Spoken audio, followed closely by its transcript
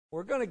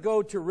We're going to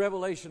go to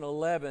Revelation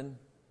 11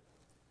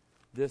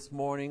 this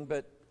morning,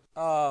 but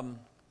turn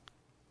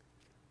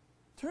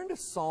to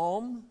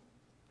Psalm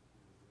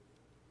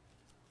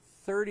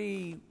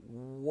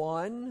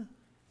 31,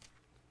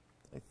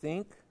 I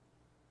think.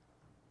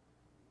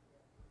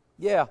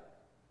 Yeah.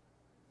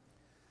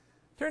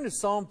 Turn to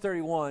Psalm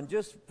 31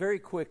 just very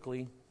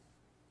quickly.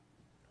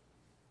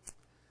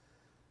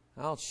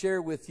 I'll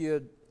share with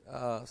you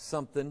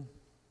something.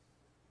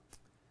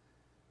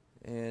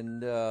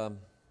 And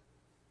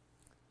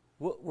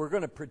we're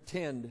going to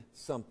pretend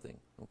something,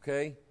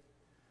 okay?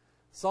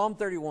 Psalm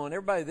 31.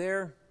 Everybody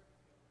there?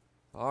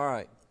 All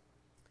right.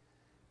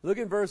 Look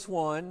in verse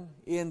 1.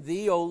 In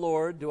Thee, O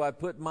Lord, do I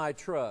put my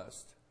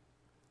trust.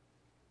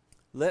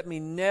 Let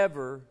me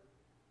never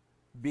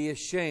be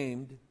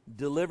ashamed.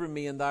 Deliver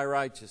me in Thy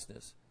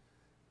righteousness.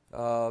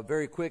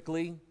 Very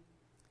quickly,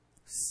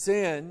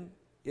 sin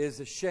is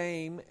a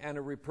shame and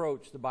a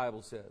reproach, the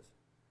Bible says.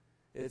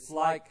 It's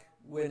like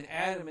when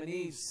Adam and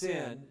Eve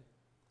sinned,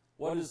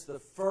 what is the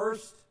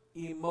first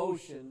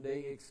emotion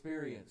they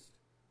experienced?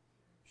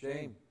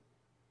 Shame.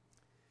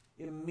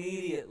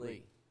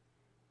 Immediately,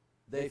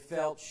 they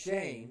felt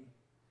shame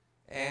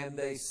and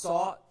they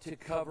sought to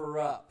cover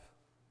up.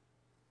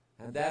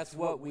 And that's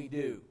what we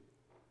do.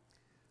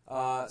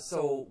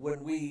 So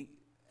when we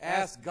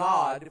ask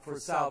God for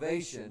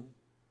salvation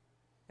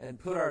and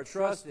put our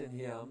trust in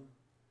Him,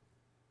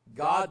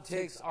 God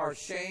takes our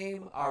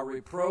shame, our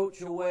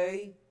reproach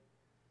away,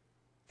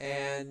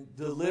 and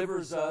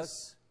delivers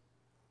us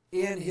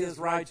in His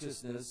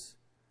righteousness,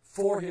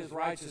 for His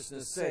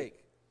righteousness' sake.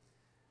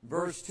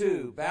 Verse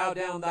 2, bow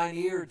down thine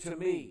ear to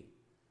me.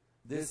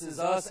 This is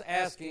us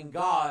asking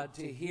God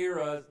to hear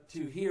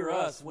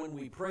us when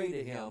we pray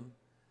to Him.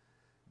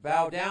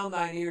 Bow down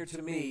thine ear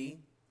to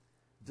me.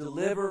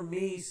 Deliver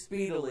me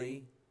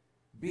speedily.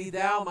 Be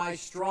thou my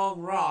strong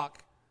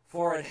rock,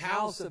 for an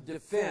house of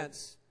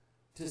defense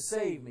to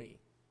save me.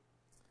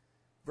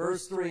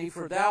 Verse 3,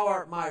 for thou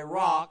art my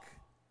rock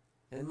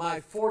and my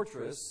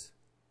fortress.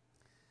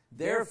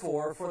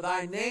 Therefore, for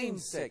thy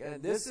name's sake,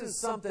 and this is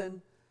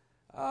something,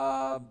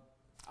 I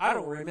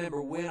don't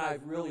remember when I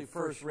really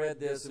first read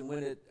this and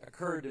when it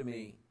occurred to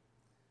me.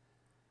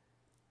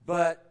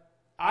 But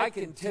I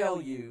can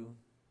tell you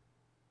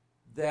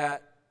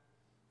that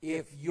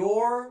if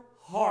your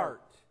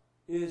heart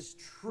is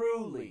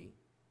truly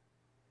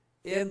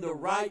in the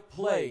right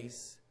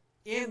place,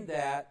 in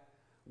that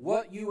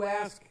what you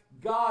ask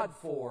God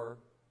for,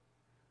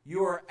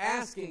 you are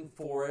asking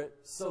for it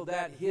so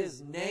that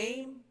His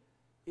name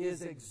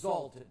is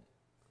exalted.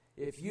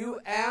 If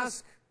you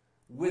ask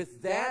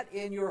with that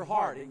in your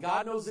heart, and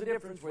God knows the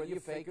difference whether you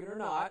fake it or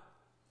not,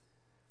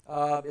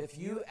 if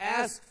you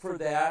ask for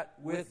that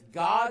with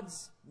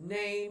God's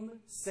name's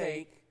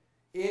sake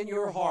in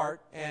your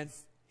heart and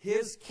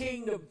His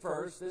kingdom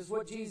first, this is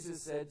what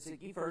Jesus said,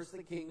 seek ye first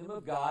the kingdom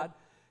of God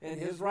and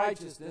His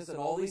righteousness, and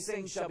all these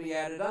things shall be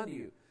added unto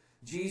you.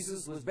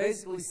 Jesus was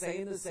basically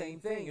saying the same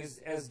thing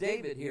as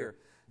David here.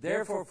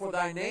 Therefore, for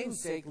thy name's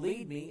sake,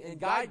 lead me and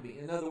guide me.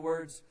 In other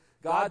words,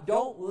 God,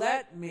 don't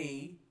let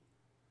me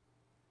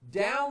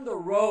down the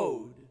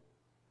road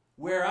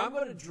where I'm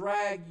going to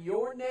drag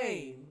your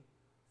name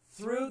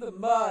through the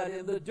mud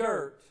and the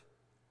dirt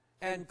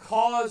and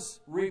cause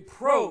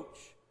reproach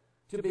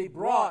to be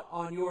brought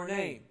on your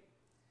name.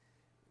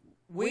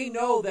 We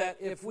know that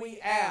if we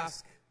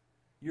ask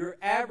your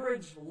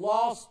average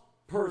lost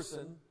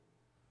person,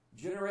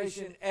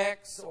 Generation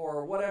X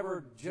or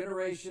whatever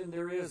generation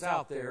there is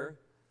out there,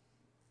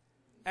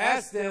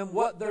 ask them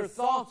what their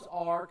thoughts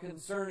are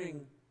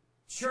concerning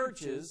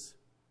churches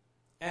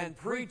and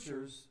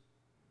preachers,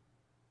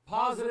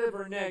 positive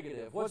or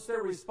negative. What's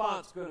their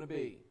response going to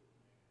be?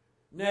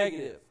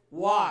 Negative.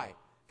 Why?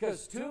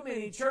 Because too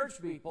many church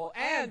people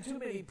and too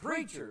many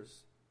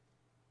preachers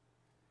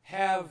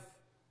have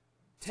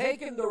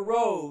taken the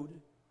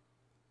road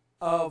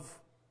of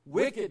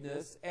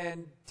wickedness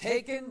and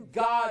taken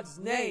God's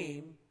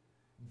name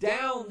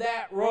down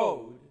that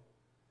road.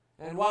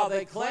 And while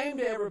they claim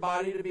to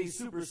everybody to be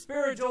super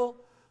spiritual,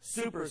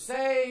 super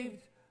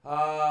saved,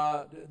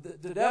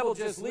 the devil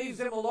just leaves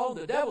them alone.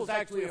 The devil's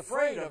actually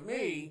afraid of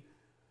me.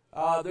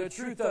 The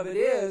truth of it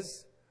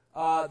is,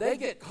 they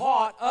get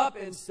caught up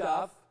in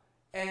stuff,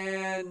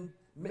 and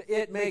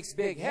it makes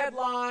big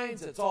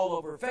headlines. It's all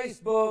over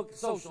Facebook,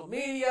 social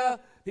media.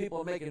 People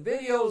are making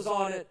videos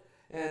on it.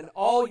 And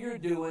all you're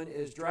doing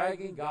is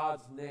dragging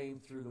God's name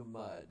through the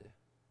mud.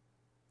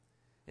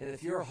 And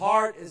if your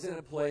heart is in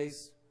a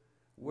place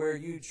where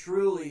you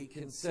truly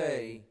can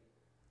say,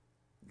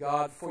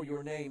 God, for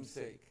your name's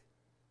sake,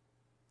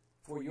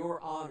 for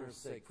your honor's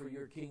sake, for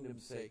your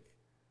kingdom's sake,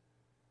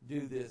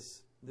 do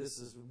this. This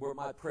is where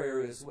my prayer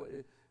is.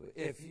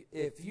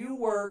 If you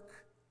work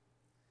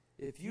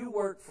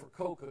for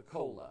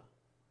Coca-Cola,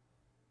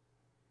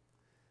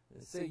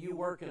 and say you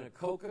work in a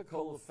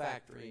Coca-Cola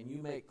factory and you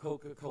make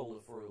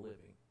Coca-Cola for a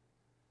living,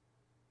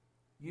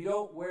 you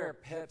don't wear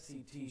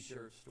Pepsi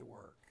t-shirts to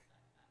work.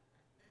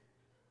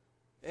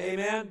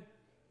 Amen?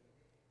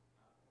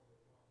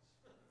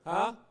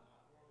 Huh?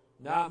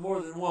 Not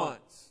more than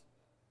once.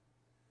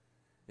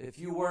 if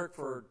you work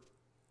for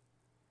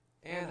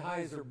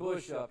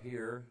Anheuser-Busch up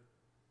here,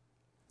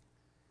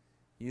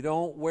 you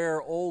don't wear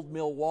old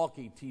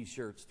Milwaukee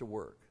t-shirts to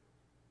work.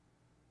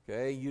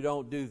 Okay, you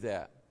don't do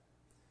that.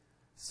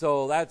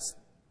 So that's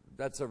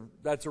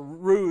a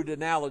rude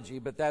analogy,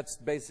 but that's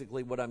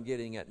basically what I'm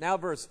getting at. Now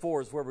verse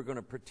 4 is where we're going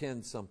to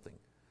pretend something.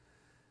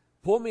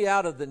 Pull me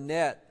out of the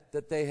net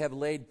that they have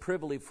laid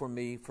privily for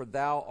me, for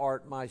thou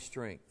art my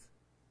strength.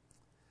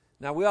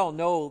 Now we all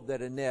know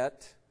that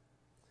Annette,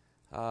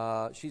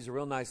 she's a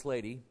real nice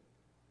lady.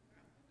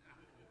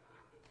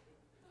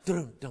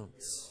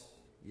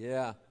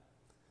 Yeah.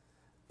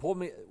 Pull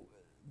me.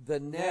 The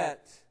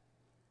net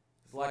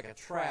is like a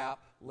trap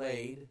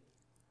laid.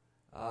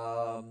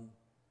 I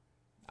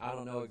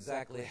don't know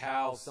exactly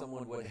how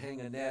someone would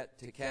hang a net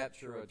to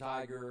capture a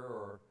tiger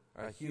or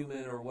a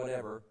human or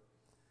whatever.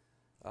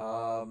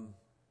 How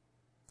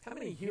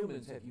many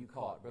humans have you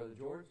caught, Brother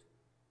George?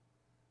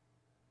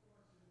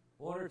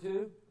 One or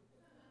two?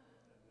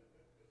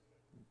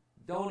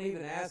 Don't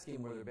even ask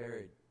him where they're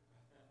buried.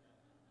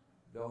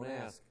 Don't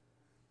ask.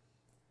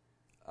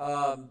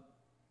 But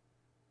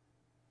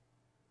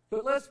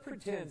let's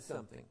pretend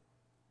something.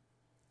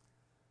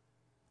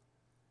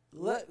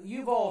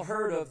 You've all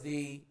heard of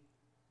the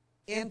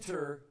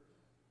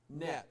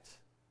internet.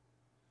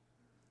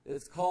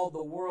 It's called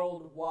the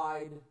World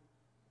Wide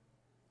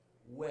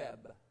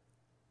Web.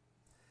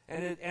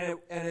 And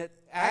it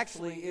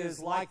actually is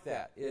like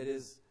that. It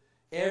is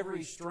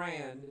every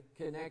strand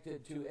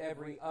connected to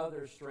every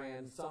other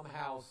strand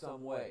somehow,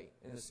 some way.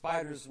 In a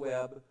spider's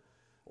web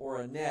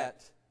or a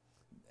net,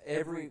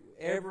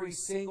 every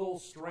single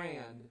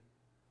strand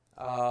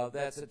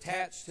that's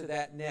attached to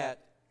that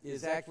net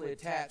is actually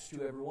attached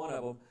to every one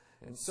of them,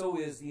 and so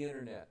is the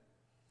internet.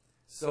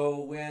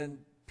 So when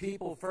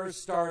people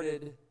first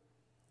started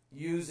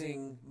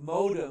using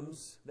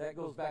modems, that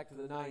goes back to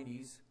the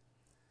 90s,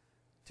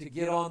 to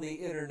get on the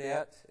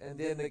internet, and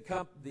then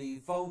the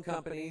phone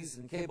companies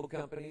and cable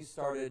companies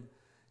started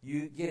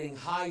getting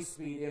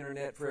high-speed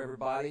internet for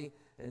everybody,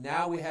 and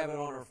now we have it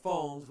on our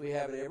phones. We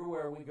have it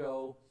everywhere we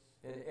go,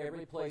 and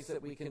every place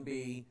that we can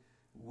be,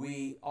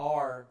 we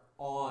are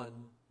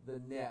on the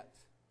net.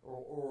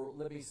 Or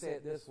let me say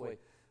it this way.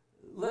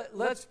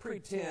 Let's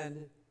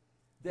pretend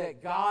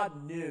that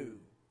God knew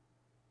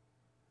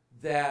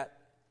that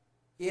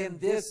in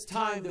this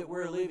time that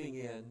we're living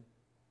in,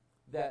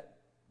 that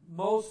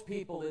most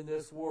people in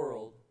this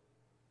world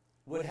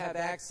would have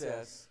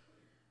access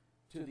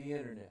to the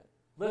internet.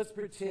 Let's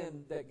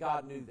pretend that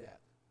God knew that.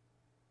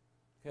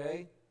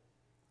 Okay?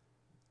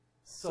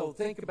 So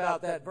think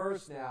about that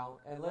verse now,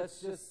 and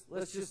let's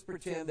just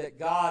pretend that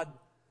God,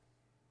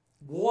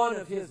 one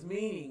of his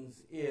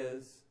meanings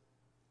is,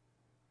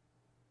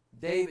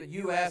 David,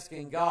 you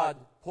asking God,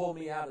 pull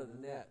me out of the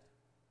net.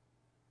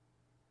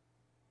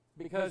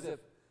 Because if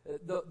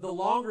the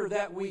longer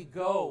that we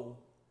go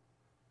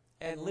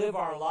and live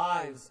our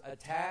lives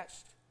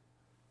attached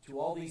to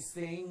all these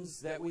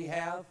things that we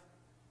have,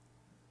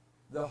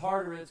 the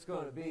harder it's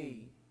going to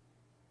be.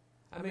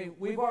 I mean,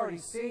 we've already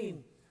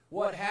seen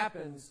what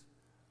happens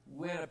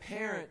when a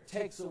parent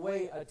takes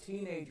away a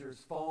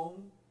teenager's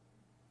phone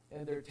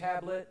and their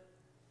tablet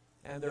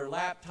and their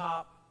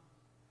laptop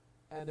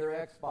and their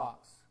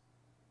Xbox.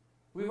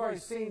 We've already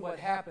seen what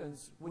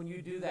happens when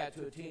you do that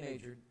to a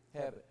teenager.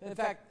 In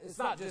fact, it's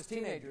not just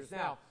teenagers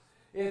now.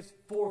 It's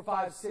 4,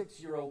 5,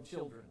 6-year-old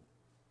children.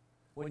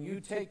 When you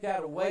take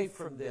that away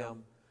from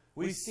them,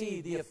 we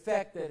see the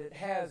effect that it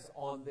has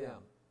on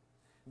them.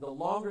 The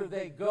longer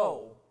they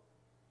go,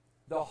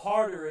 the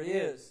harder it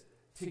is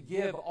to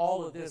give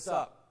all of this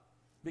up,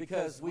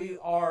 because we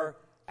are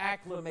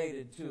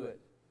acclimated to it.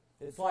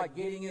 It's like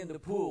getting in the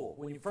pool.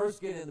 When you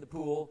first get in the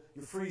pool,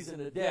 you're freezing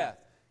to death.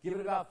 Give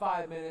it about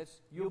 5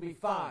 minutes, you'll be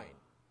fine.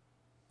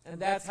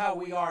 And that's how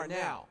we are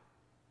now.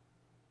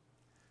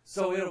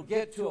 So it'll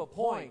get to a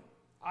point,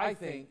 I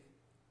think,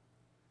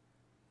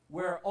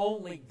 where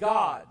only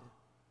God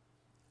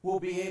will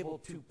be able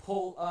to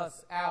pull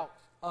us out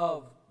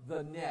of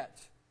the net,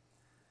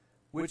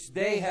 which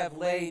they have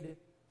laid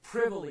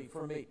privily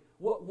for me.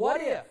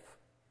 What if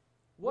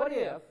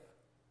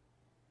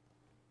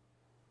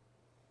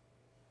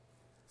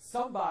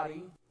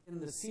somebody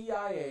in the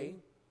CIA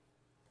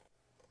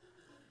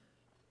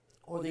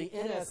or the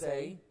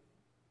NSA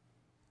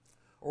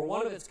or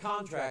one of its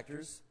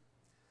contractors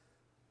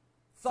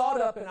thought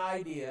up an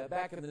idea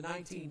back in the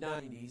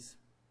 1990s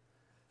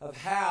of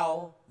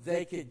how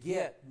they could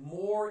get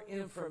more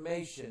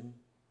information,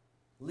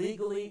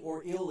 legally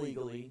or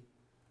illegally,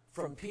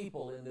 from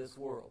people in this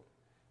world?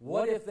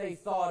 What if they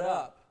thought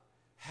up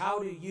how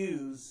to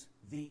use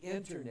the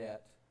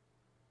internet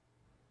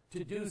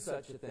to do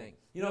such a thing?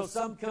 You know,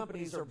 some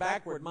companies are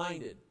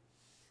backward-minded.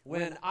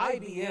 When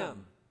IBM,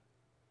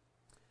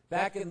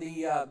 back in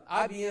the,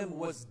 IBM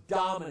was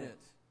dominant.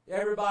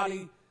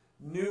 Everybody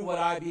knew what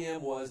IBM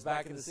was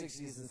back in the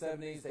 60s and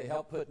 70s. They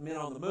helped put men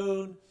on the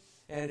moon.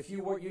 And if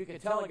you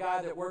could tell a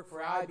guy that worked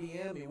for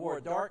IBM, he wore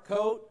a dark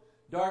coat,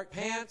 dark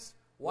pants,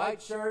 white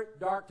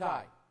shirt, dark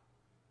tie.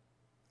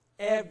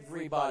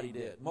 Everybody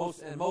did.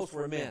 Most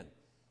were men.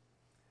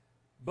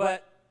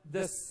 But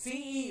the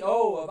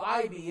CEO of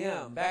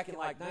IBM, back in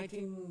like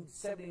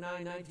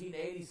 1979,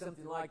 1980,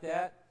 something like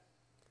that,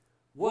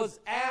 was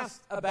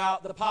asked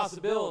about the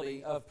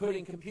possibility of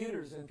putting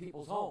computers in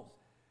people's homes.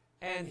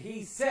 And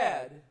he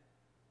said,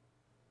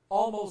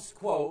 almost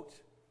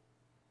quote,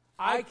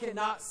 "I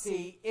cannot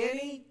see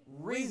any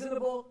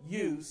reasonable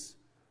use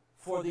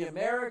for the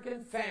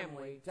American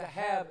family to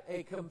have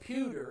a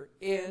computer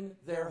in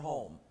their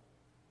home."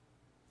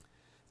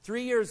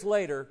 3 years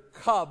later,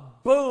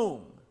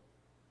 kaboom!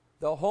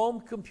 The home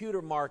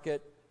computer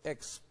market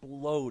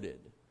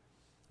exploded.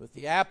 With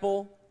the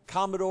Apple,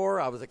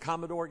 Commodore, I was a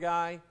Commodore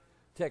guy,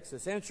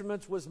 Texas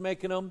Instruments was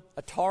making them,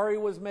 Atari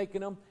was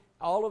making them.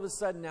 All of a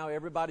sudden now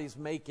everybody's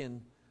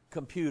making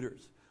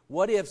computers.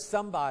 What if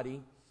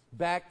somebody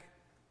back,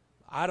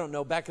 I don't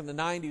know, back in the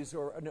 90s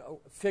or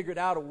figured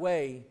out a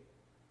way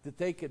that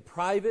they could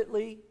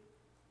privately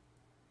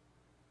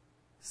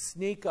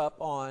sneak up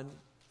on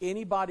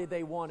anybody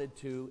they wanted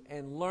to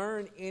and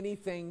learn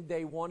anything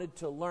they wanted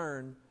to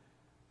learn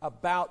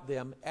about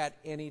them at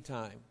any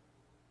time.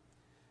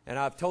 And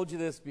I've told you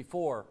this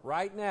before.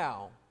 Right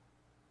now,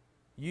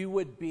 you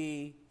would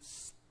be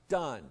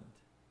stunned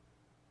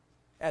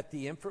at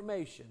the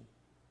information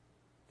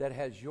that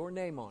has your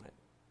name on it.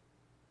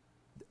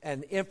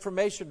 And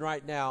information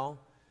right now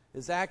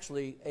is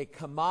actually a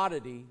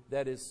commodity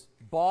that is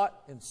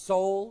bought and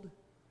sold,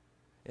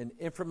 and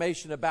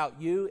information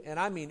about you, and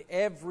I mean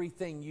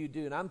everything you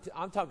do. And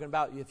I'm talking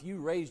about if you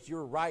raised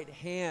your right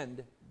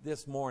hand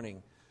this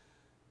morning,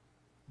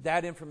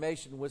 that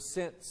information was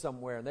sent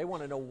somewhere, and they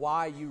want to know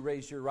why you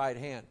raised your right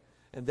hand,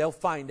 and they'll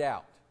find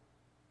out.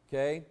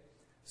 Okay?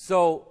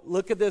 So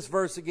look at this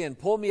verse again.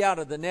 "Pull me out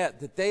of the net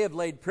that they have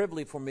laid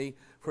privily for me,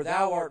 for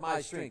thou art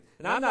my strength."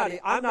 And I'm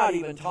not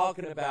even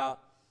talking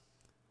about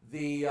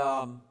the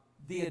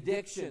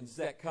addictions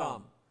that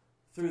come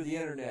through the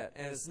internet.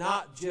 And it's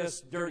not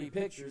just dirty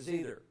pictures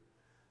either.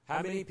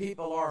 How many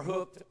people are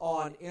hooked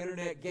on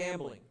internet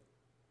gambling?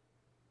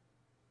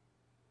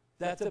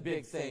 That's a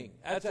big thing.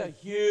 That's a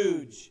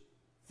huge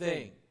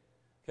thing.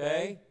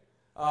 Okay?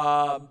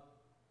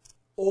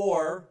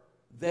 Or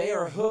they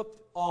are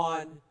hooked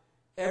on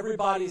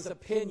everybody's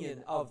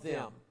opinion of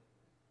them.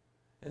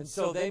 And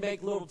so they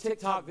make little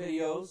TikTok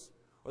videos,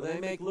 or they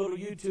make little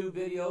YouTube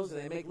videos, and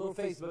they make little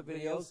Facebook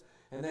videos,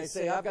 and they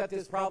say, "I've got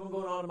this problem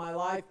going on in my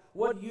life.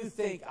 What do you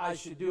think I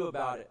should do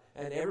about it?"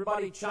 And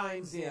everybody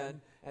chimes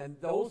in, and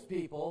those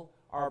people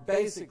are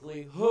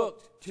basically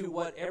hooked to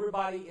what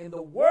everybody in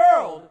the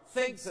world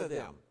thinks of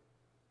them.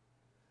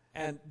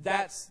 And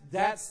that's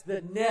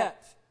the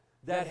net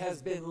that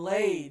has been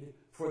laid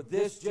for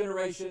this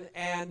generation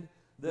and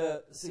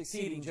the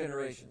succeeding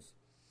generations.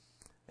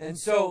 And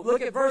so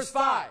look at verse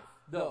 5,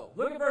 though.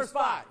 Look at verse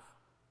 5.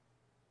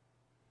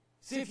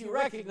 See if you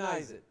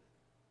recognize it.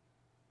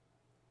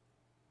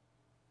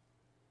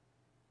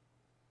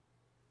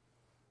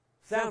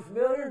 Sound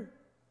familiar?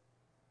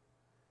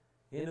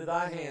 "Into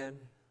thy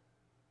hand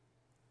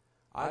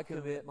I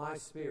commit my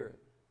spirit."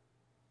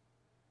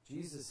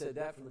 Jesus said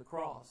that from the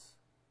cross.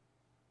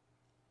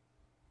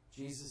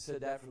 Jesus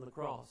said that from the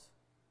cross.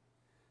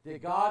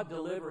 Did God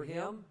deliver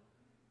him?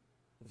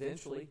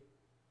 Eventually.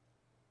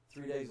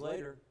 3 days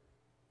later.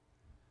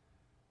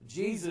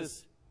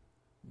 Jesus,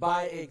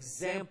 by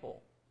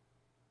example,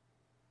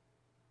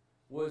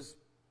 was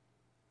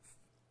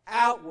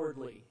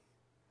outwardly,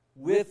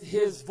 with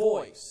his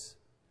voice,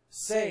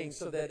 saying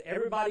so that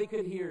everybody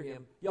could hear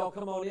him. Y'all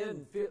come on in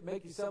and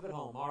make yourself at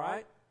home, all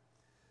right?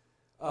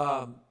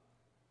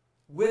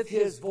 With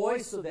his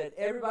voice so that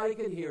everybody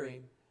could hear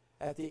him,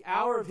 at the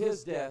hour of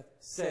his death,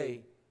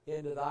 say,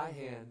 "Into thy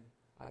hand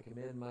I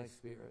commend my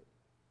spirit."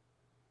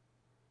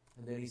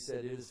 And then he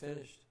said, "It is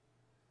finished."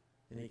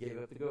 And he gave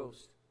up the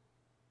ghost.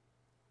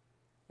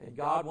 And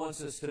God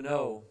wants us to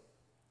know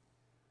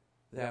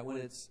that when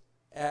it's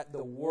at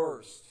the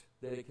worst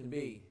that it can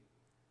be,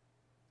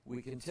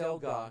 we can tell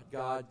God,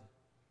 "God,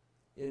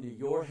 into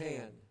your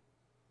hand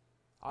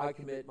I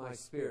commit my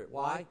spirit."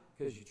 Why?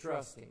 Because you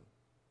trust him.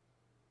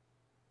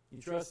 You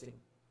trust him.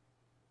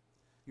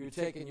 You're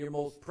taking your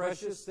most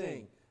precious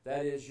thing,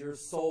 that is your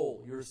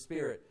soul, your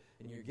spirit,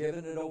 and you're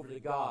giving it over to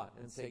God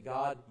and say,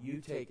 "God,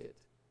 you take it,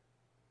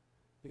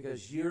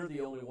 because you're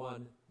the only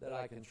one that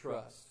I can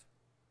trust.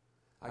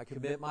 I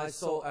commit my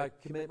soul, I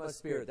commit my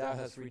spirit. Thou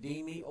hast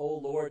redeemed me, O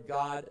Lord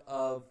God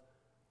of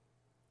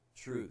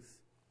truth."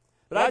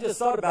 But I just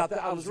thought about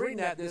that. I was reading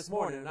that this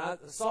morning, and I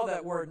saw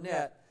that word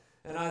net,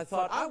 and I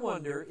thought, I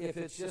wonder if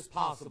it's just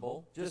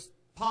possible.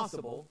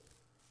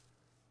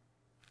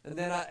 And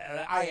then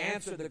I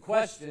answered the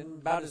question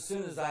about as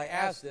soon as I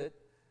asked it.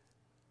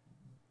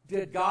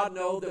 Did God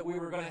know that we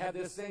were going to have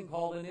this thing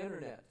called an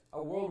internet,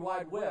 a World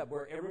Wide Web,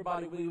 where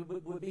everybody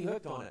would be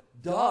hooked on it?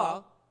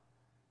 Duh.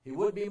 He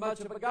wouldn't be much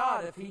of a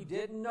God if he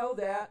didn't know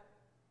that.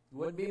 He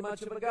wouldn't be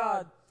much of a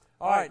God.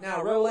 All right,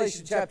 now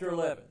Revelation chapter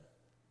 11.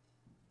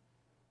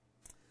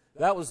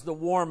 That was the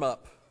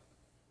warm-up.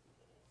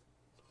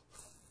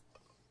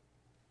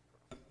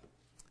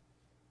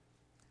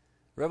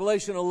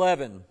 Revelation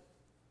 11.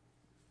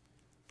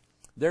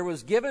 "There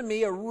was given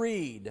me a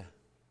reed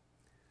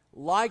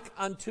like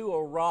unto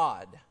a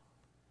rod.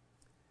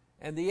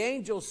 And the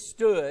angel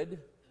stood,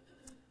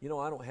 I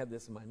don't have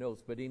this in my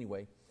notes, but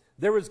anyway.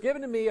 There was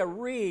given to me a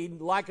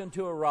reed like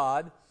unto a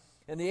rod,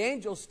 and the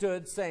angel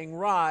stood, saying,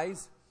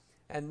 Rise,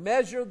 and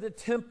measure the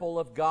temple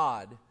of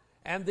God,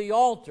 and the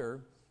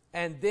altar,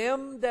 and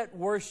them that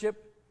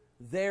worship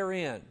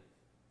therein.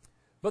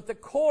 But the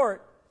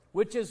court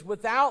which is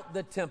without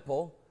the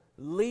temple,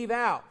 leave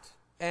out,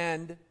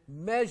 and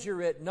measure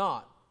it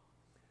not.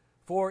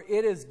 For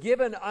it is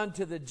given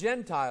unto the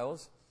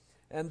Gentiles,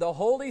 and the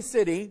holy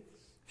city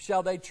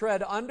shall they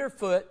tread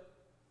underfoot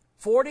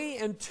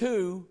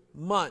 42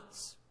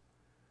 months.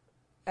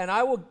 And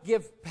I will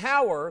give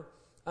power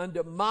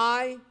unto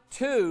my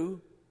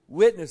 2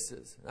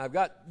 witnesses. And I've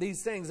got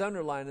these things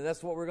underlined, and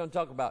that's what we're going to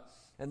talk about.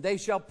 And they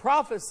shall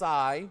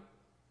prophesy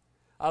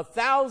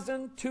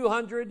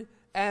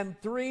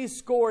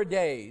 1,260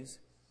 days,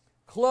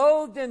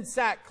 clothed in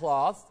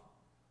sackcloth.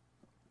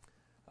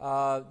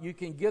 You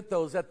can get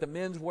those at the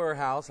Men's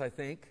Warehouse, I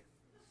think.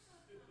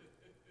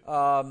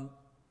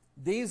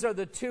 These are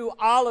the 2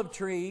 olive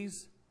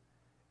trees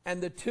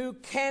and the 2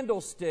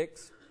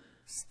 candlesticks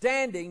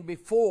standing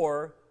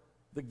before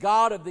the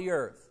God of the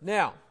earth.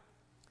 Now,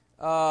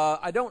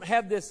 I don't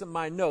have this in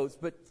my notes,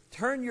 but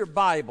turn your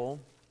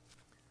Bible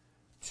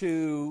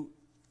to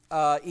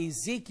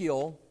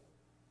Ezekiel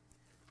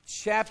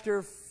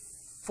chapter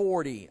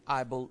 40,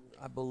 I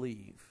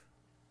believe.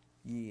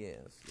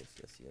 Yes. Let's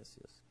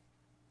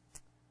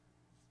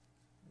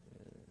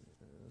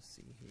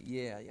see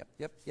here. Yeah,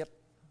 yep.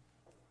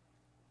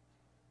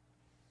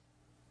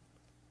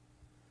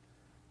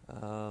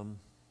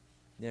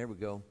 There we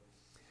go.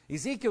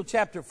 Ezekiel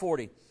chapter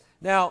 40.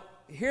 Now,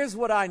 here's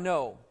what I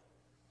know.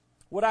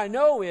 What I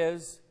know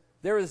is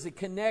there is a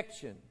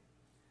connection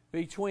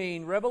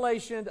between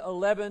Revelation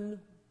 11,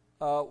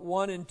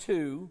 1 and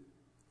 2,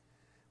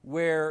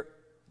 where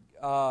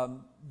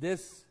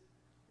this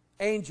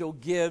angel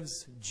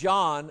gives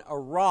John a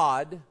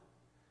rod,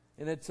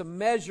 and it's a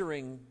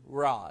measuring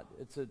rod.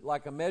 It's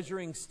like a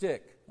measuring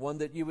stick, one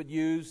that you would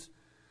use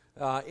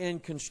in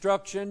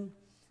construction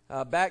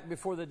back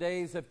before the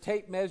days of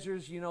tape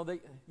measures.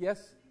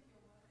 Yes?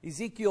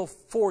 Ezekiel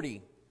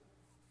 40.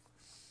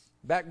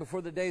 Back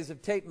before the days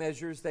of tape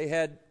measures, they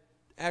had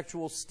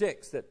actual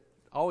sticks that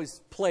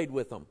always played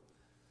with them.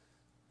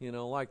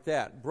 Like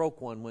that.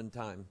 Broke one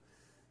time.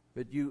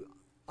 But you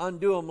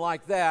undo them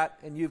like that,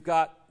 and you've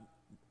got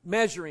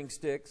measuring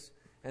sticks.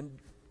 And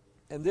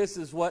this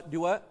is what?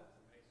 Do what?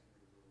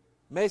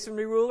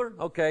 Masonry ruler?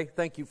 Okay,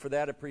 thank you for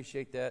that. I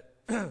appreciate that.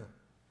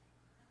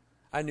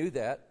 I knew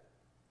that.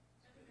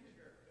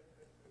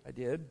 I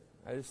did.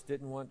 I just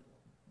didn't want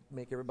to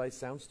make everybody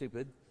sound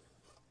stupid.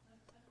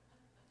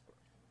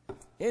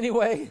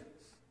 Anyway,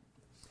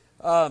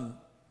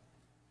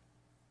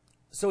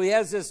 so he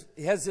has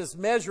this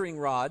measuring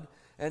rod,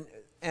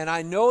 and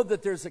I know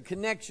that there's a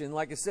connection,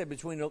 like I said,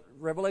 between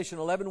Revelation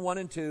 11, 1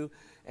 and 2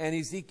 and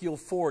Ezekiel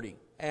 40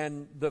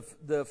 and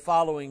the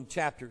following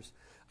chapters.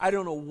 I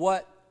don't know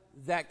what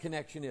that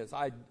connection is.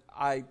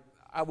 I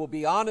will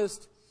be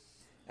honest,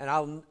 and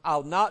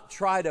I'll not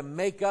try to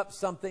make up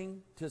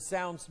something to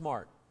sound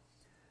smart.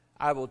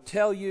 I will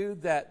tell you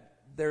that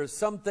there's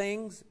some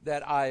things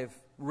that I've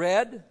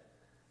read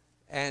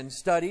and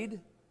studied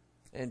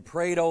and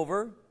prayed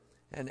over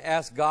and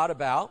asked God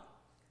about,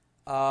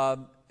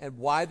 and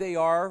why they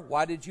are.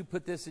 Why did you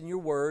put this in your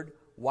word?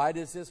 Why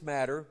does this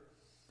matter?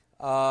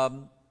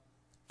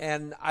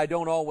 And I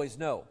don't always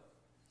know.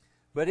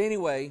 But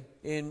anyway,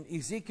 in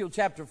Ezekiel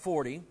chapter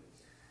 40,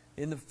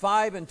 in the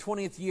 5 and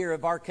 20th year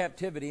of our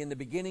captivity, in the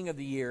beginning of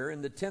the year,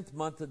 in the 10th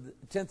month of the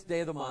 10th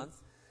day of the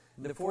month,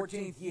 in the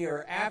 14th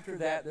year after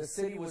that, the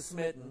city was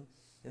smitten.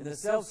 In the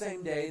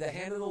selfsame day, the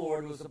hand of the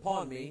Lord was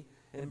upon me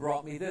and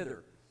brought me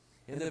thither.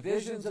 In the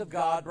visions of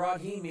God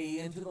brought he me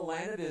into the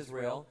land of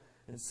Israel,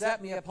 and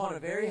set me upon a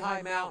very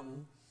high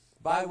mountain,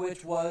 by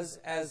which was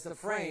as the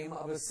frame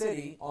of a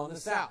city on the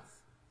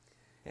south.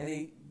 And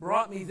he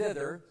brought me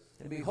thither,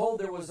 and behold,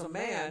 there was a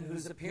man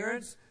whose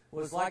appearance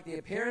was like the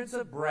appearance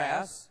of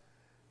brass.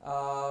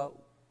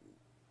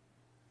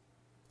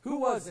 Who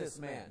was this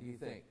man, do you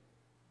think?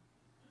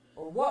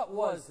 Or what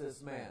was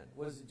this man?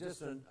 Was it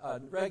just a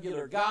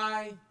regular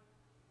guy?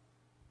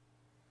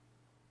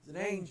 It's an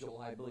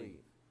angel, I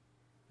believe.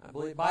 I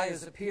believe by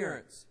his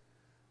appearance.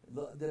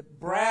 The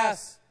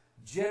brass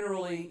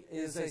generally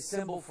is a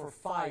symbol for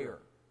fire.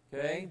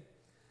 Okay?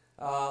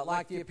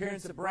 Like the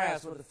appearance of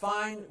brass,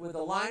 with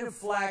a line of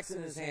flax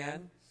in his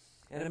hand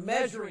and a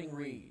measuring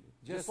reed,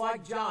 just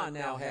like John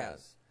now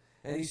has.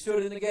 And he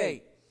stood in the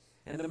gate.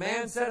 And the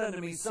man said unto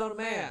me, Son of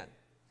man,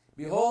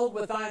 behold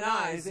with thine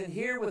eyes, and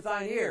hear with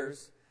thine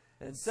ears,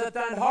 and set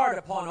thine heart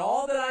upon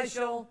all that I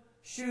shall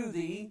shew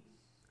thee,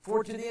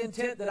 for to the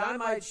intent that I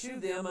might shew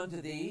them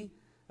unto thee,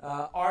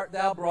 art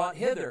thou brought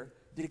hither.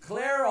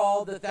 Declare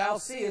all that thou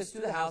seest to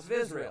the house of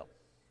Israel.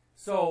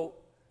 So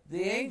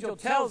the angel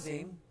tells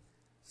him,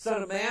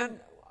 Son of man,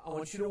 I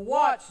want you to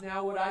watch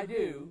now what I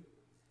do,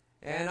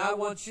 and I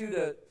want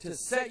you to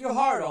set your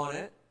heart on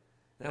it,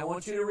 and I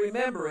want you to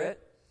remember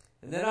it,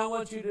 And then I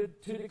want you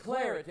to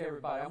declare it to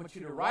everybody. I want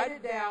you to write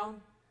it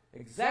down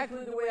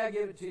exactly the way I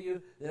gave it to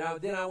you.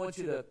 Then I want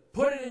you to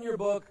put it in your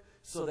book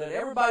so that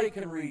everybody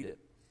can read it.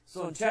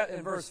 So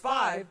in verse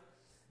 5,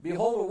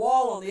 behold a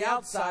wall on the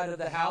outside of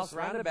the house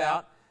round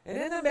about, and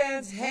in the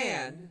man's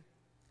hand,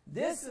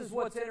 this is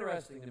what's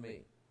interesting to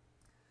me,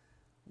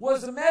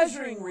 was a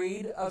measuring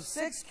reed of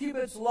 6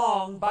 cubits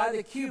long by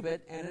the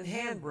cubit and in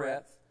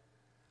handbreadth.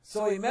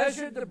 So he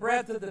measured the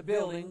breadth of the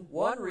building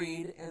 1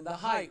 reed and the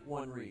height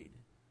 1 reed.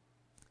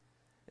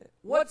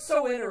 What's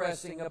so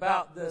interesting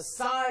about the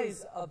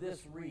size of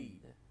this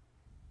reed?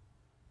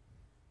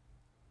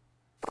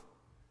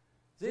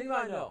 Does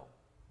anybody know?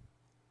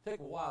 Take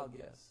a wild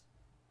guess.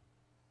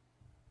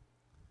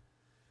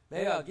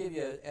 Maybe I'll give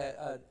you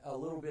a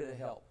little bit of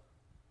help.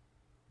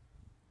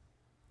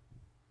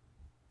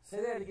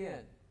 Say that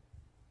again.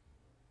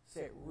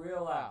 Say it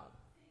real loud.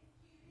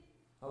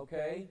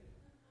 Okay?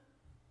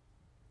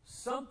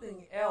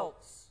 Something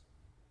else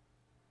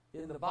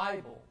in the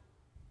Bible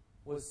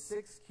was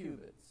 6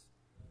 cubits.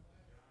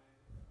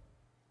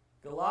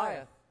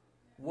 Goliath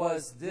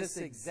was this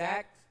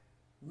exact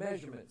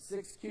measurement,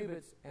 6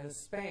 cubits and a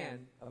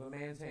span of a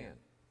man's hand.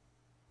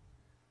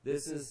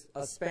 This is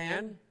a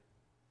span,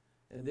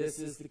 and this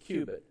is the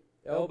cubit.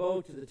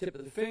 Elbow to the tip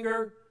of the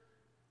finger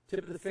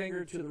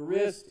to the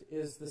wrist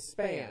is the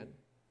span.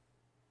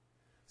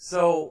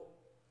 So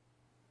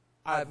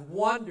I've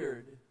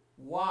wondered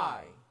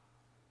why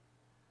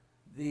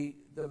the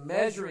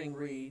measuring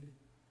reed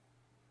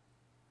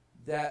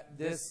that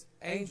this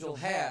angel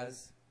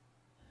has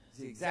is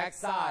the exact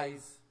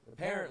size,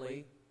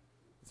 apparently.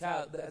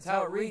 That's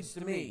how it reads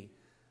to me.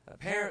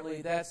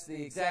 Apparently, that's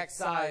the exact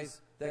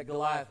size that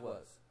Goliath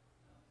was.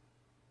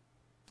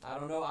 I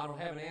don't know. I don't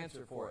have an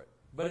answer for it.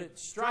 But it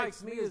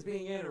strikes me as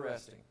being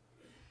interesting.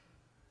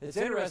 It's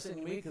interesting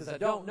to me because I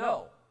don't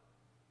know.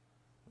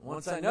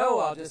 Once I know,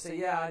 I'll just say,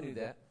 yeah, I knew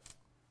that.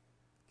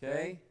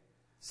 Okay?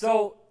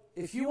 So,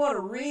 if you want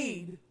to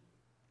read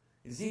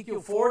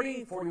Ezekiel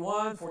 40,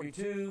 41,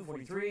 42,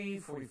 43,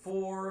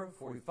 44,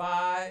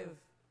 45,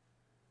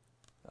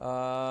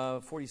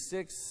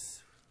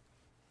 46,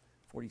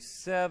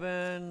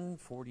 47,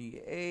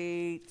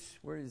 48.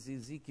 Where does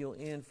Ezekiel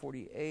end?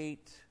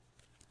 48.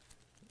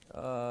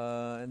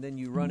 And then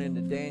you run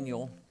into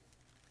Daniel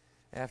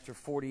after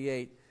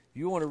 48. If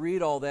you want to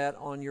read all that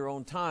on your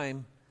own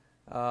time,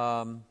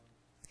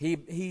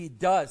 he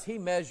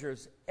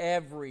measures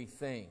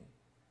everything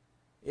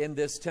in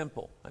this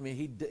temple. I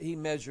mean, he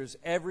measures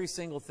every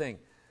single thing.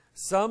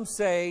 Some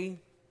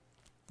say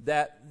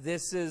that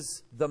this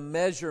is the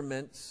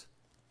measurements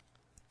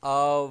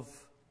of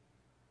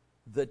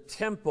the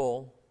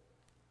temple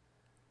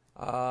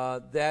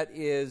that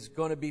is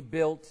going to be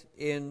built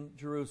in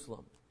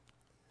Jerusalem.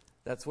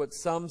 That's what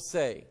some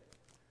say.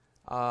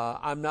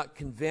 I'm not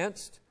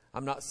convinced.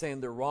 I'm not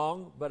saying they're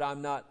wrong, but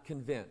I'm not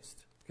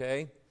convinced.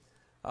 Okay?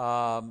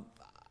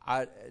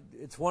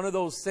 It's one of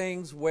those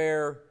things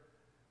where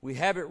we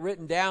have it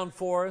written down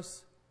for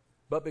us,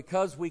 but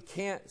because we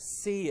can't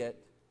see it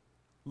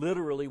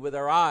literally with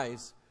our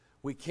eyes,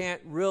 we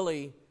can't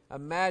really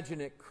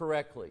imagine it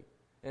correctly.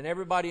 And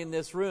everybody in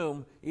this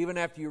room, even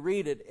after you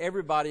read it,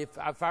 everybody,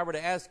 if I were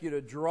to ask you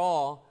to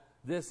draw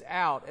this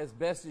out as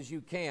best as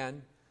you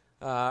can,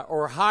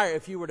 or hire,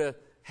 if you were to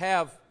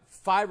have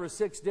 5 or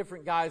 6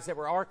 different guys that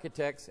were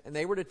architects, and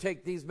they were to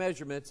take these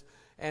measurements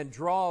and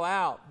draw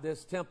out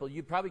this temple,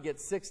 you'd probably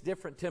get 6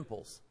 different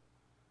temples.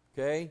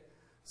 Okay?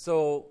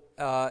 So,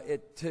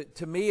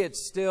 to me, it's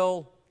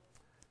still,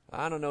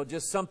 I don't know,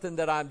 just something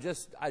that I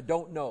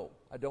don't know.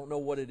 I don't know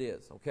what it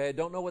is. Okay? I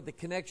don't know what the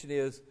connection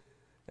is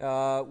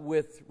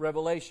with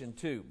Revelation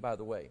 2, by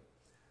the way.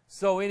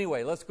 So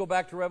anyway, let's go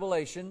back to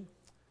Revelation.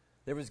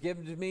 There was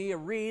given to me a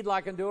reed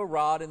like unto a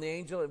rod, and the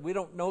angel, we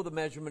don't know the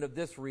measurement of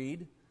this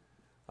reed.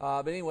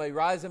 But anyway,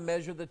 rise and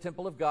measure the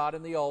temple of God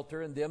and the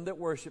altar and them that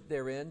worship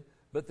therein.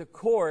 But the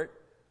court,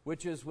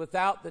 which is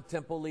without the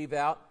temple, leave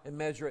out and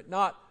measure it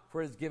not,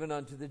 for it is given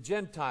unto the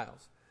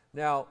Gentiles.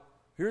 Now,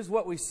 here's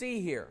what we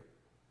see here.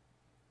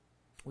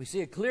 We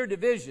see a clear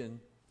division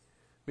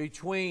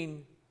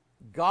between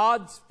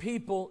God's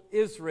people,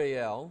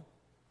 Israel,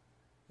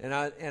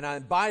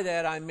 and by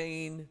that I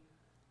mean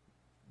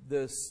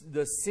the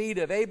seed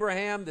of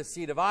Abraham, the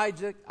seed of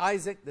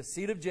Isaac, the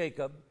seed of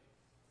Jacob,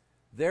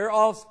 their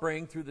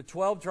offspring through the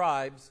 12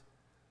 tribes.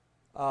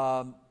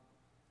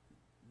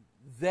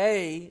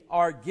 They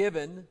are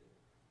given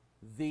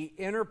the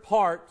inner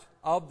part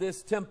of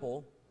this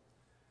temple,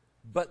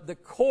 but the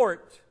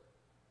court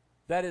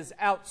that is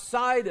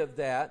outside of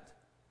that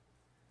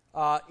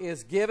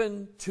is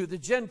given to the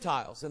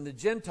Gentiles. And the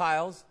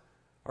Gentiles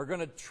are going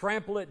to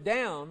trample it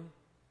down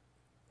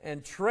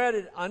and tread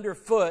it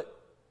underfoot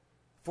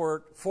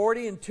for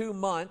 42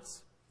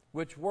 months,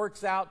 which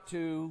works out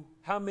to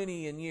how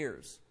many in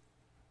years?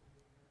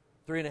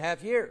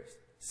 3.5 years.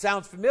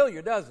 Sounds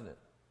familiar, doesn't it?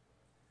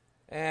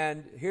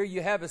 And here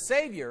you have a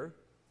Savior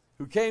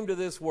who came to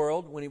this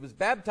world when he was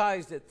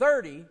baptized at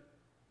 30,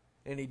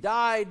 and he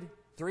died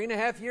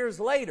 3.5 years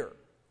later.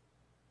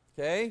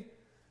 Okay?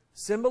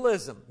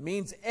 Symbolism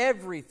means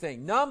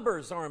everything.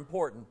 Numbers are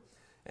important.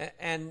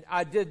 And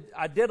I did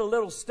a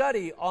little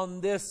study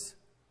on this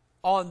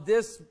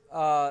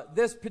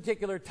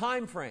particular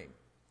time frame.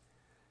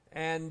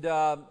 And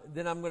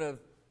then I'm going to,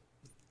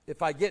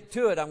 if I get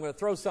to it, I'm going to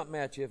throw something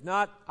at you. If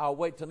not, I'll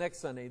wait till next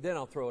Sunday. Then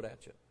I'll throw it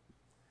at you.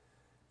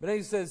 But then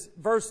he says,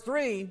 verse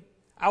 3,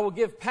 I will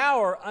give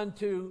power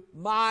unto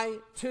my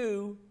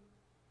 2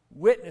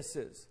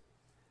 witnesses,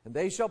 and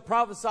they shall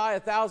prophesy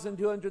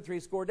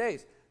 1,260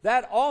 days.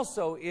 That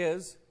also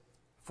is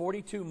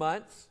 42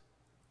 months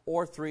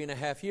or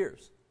 3.5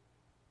 years.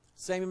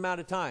 Same amount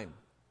of time.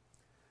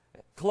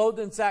 Clothed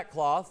in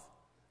sackcloth.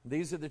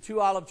 These are the 2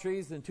 olive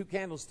trees and 2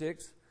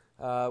 candlesticks.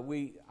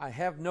 I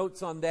have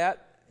notes on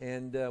that,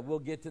 and we'll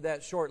get to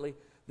that shortly.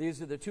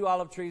 These are the 2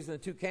 olive trees and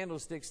the 2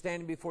 candlesticks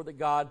standing before the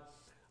God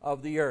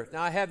of the earth.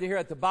 Now I have here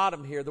at the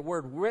bottom here the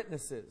word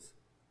witnesses.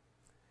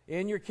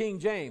 In your King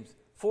James,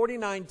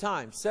 49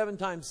 times, 7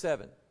 times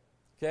 7.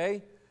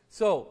 Okay?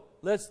 So,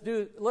 let's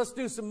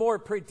do some more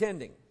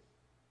pretending.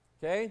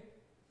 Okay?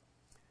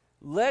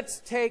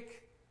 Let's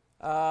take,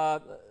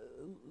 let's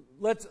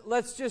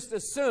just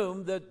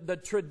assume that the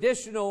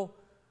traditional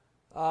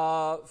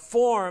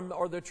form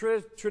or the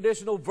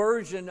traditional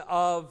version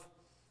of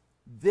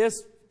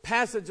this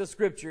passage of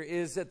Scripture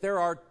is that there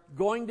are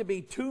going to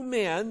be 2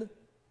 men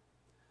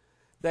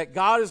that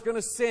God is going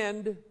to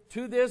send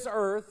to this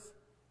earth,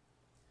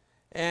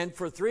 and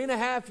for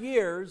 3.5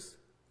 years,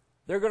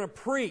 they're going to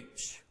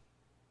preach.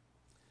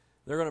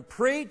 They're going to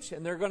preach,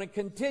 and they're going to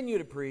continue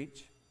to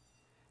preach,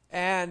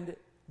 and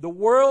the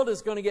world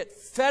is going to get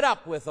fed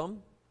up with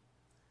them.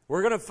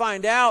 We're going to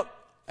find out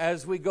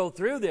as we go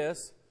through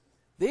this,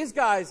 these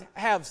guys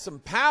have some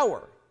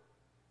power.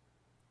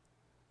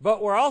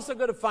 But we're also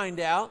going to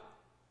find out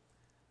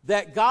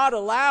that God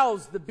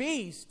allows the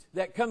beast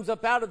that comes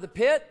up out of the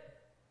pit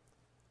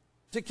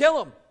to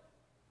kill them.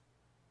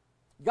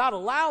 God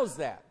allows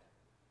that.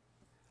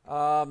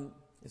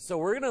 So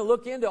we're going to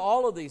look into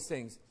all of these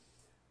things.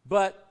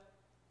 But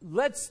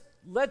let's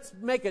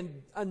make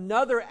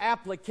another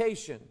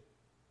application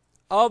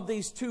of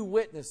these 2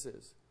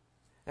 witnesses.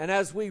 And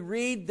as we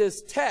read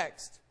this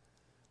text,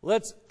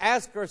 let's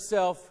ask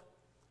ourselves,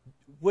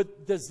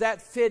 does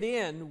that fit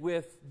in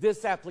with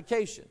this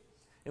application?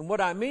 And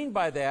what I mean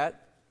by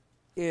that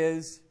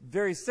is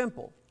very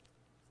simple.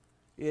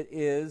 It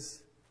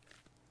is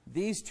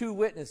these 2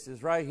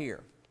 witnesses right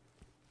here.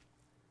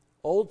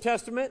 Old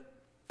Testament,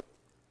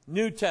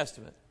 New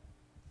Testament.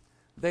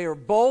 They are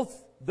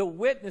both the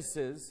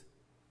witnesses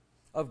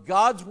of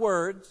God's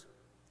words.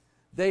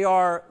 They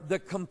are the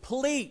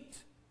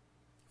complete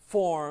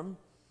form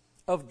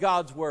of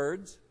God's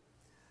words.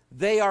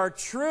 They are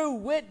true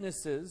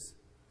witnesses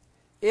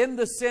in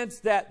the sense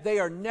that they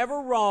are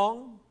never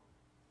wrong.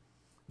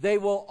 They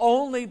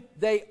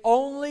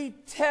only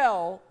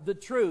tell the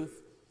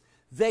truth.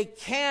 They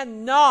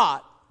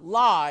cannot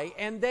lie,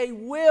 and they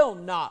will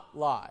not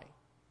lie.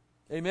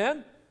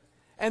 Amen?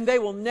 And they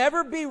will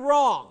never be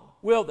wrong,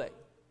 will they?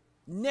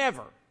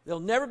 Never. They'll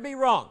never be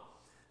wrong.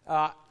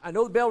 I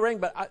know the bell rang,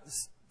 but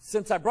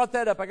since I brought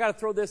that up, I got to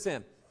throw this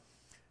in.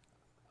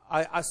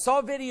 I saw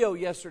a video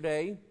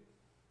yesterday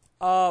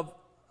of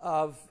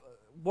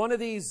one of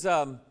these,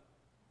 I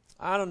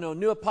don't know,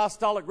 New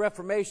Apostolic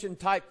Reformation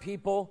type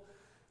people,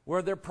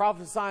 where they're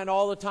prophesying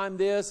all the time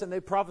this, and they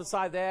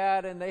prophesy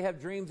that, and they have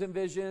dreams and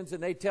visions,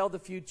 and they tell the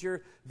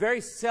future.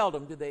 Very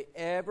seldom do they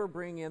ever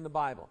bring in the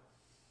Bible.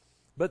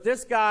 But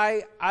this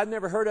guy, I've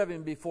never heard of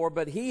him before,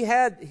 but he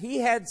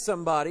had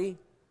somebody,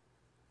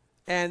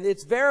 and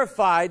it's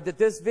verified that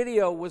this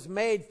video was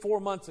made 4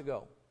 months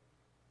ago.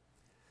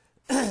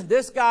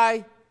 This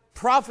guy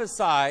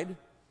prophesied.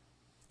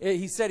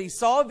 He said he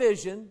saw a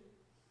vision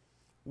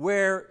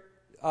where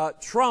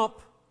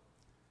Trump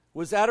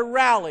was at a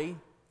rally,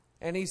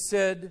 and he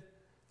said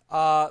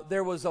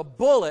there was a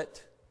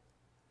bullet,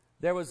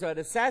 there was an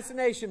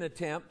assassination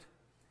attempt,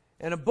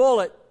 and a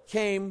bullet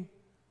came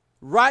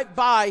right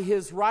by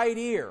his right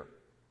ear.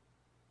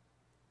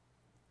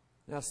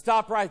 Now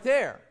stop right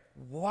there.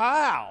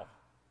 Wow.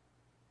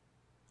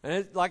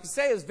 And like I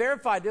say, it's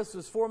verified. This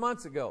was 4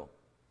 months ago.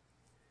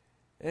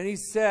 And he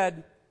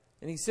said,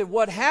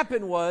 what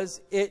happened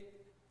was it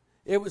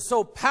was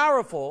so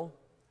powerful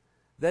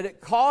that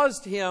it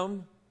caused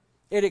him,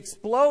 it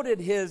exploded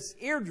his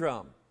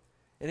eardrum,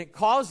 and it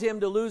caused him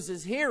to lose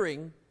his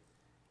hearing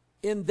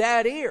in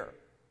that ear.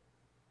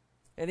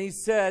 And he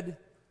said,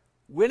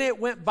 when it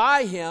went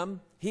by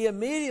him, he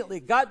immediately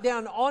got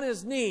down on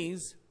his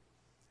knees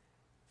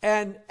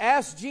and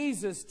asked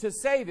Jesus to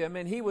save him,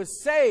 and he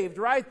was saved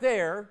right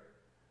there.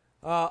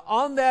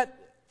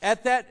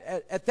 At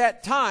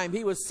that time,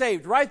 he was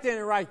saved right then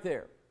and right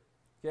there.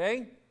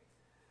 Okay?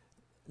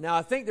 Now,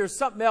 I think there's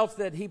something else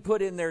that he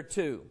put in there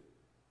too.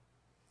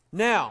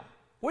 Now,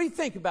 what do you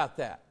think about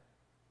that?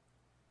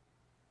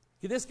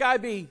 Could this guy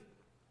be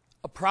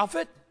a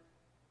prophet?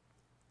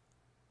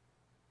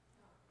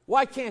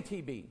 Why can't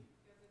he be?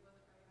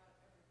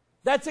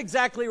 That's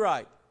exactly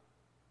right.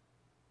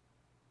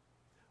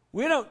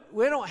 We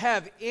don't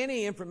have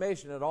any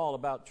information at all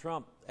about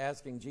Trump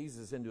asking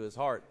Jesus into his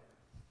heart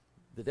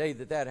the day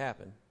that that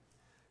happened.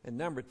 And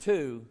number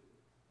two,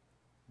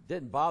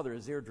 didn't bother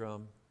his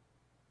eardrum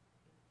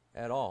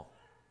at all.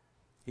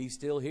 He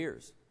still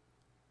hears.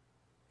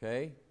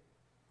 Okay?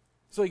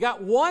 So he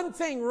got one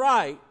thing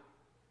right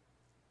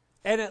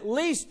and at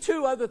least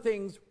two other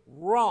things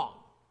wrong.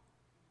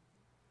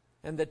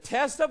 And the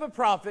test of a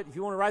prophet, if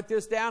you want to write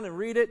this down and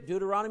read it,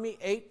 Deuteronomy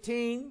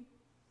 18,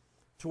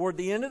 toward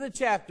the end of the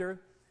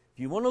chapter, if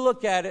you want to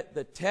look at it,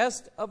 the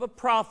test of a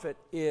prophet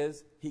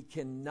is he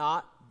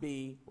cannot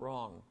be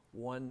wrong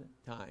one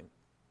time.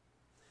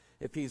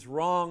 If he's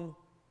wrong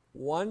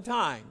one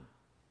time,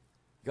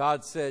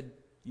 God said,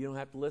 you don't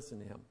have to listen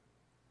to him.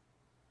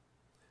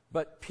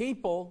 But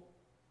people,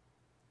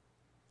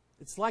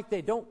 it's like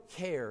they don't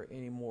care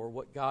anymore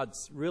what God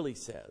really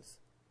says.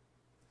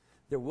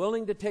 They're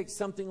willing to take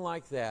something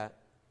like that,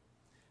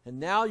 and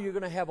now you're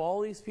going to have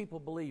all these people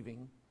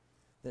believing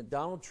that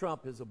Donald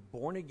Trump is a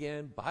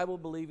born-again,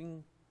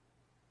 Bible-believing,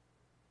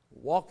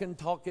 walking,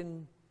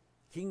 talking,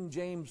 King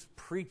James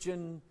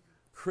preaching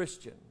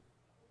Christian.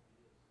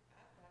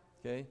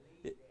 Okay?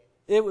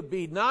 It would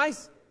be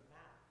nice.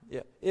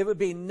 Yeah, it would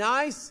be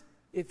nice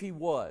if he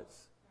was.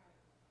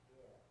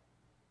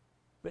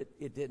 But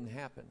it didn't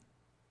happen.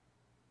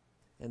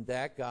 And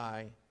that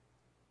guy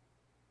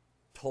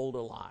told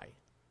a lie.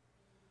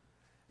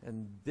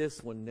 And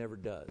this one never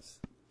does.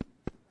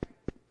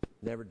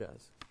 Never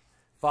does.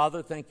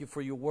 Father, thank you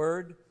for your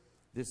word.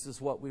 This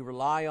is what we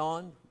rely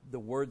on. The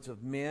words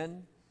of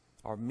men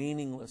are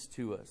meaningless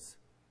to us.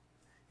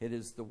 It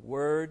is the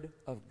word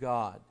of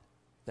God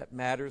that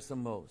matters the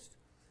most.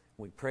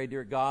 We pray,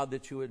 dear God,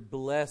 that you would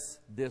bless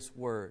this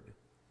word.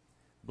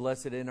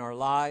 Bless it in our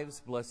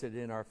lives. Bless it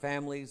in our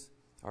families,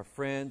 our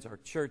friends, our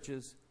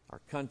churches, our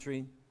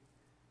country.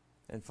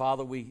 And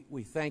Father,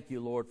 we thank you,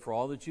 Lord, for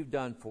all that you've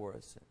done for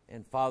us.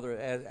 And Father,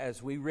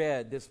 as we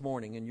read this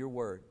morning in your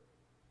word,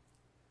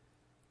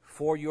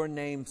 for your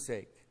name's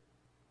sake,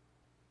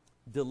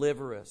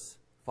 deliver us,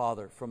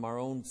 Father, from our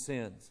own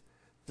sins.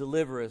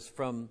 Deliver us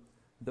from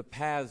the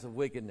paths of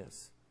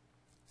wickedness.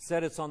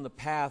 Set us on the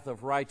path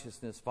of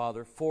righteousness,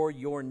 Father, for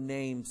your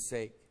name's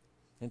sake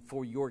and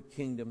for your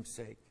kingdom's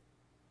sake.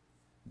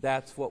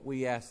 That's what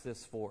we ask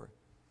this for.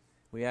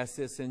 We ask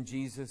this in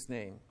Jesus'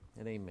 name,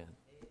 and amen.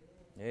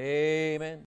 Amen.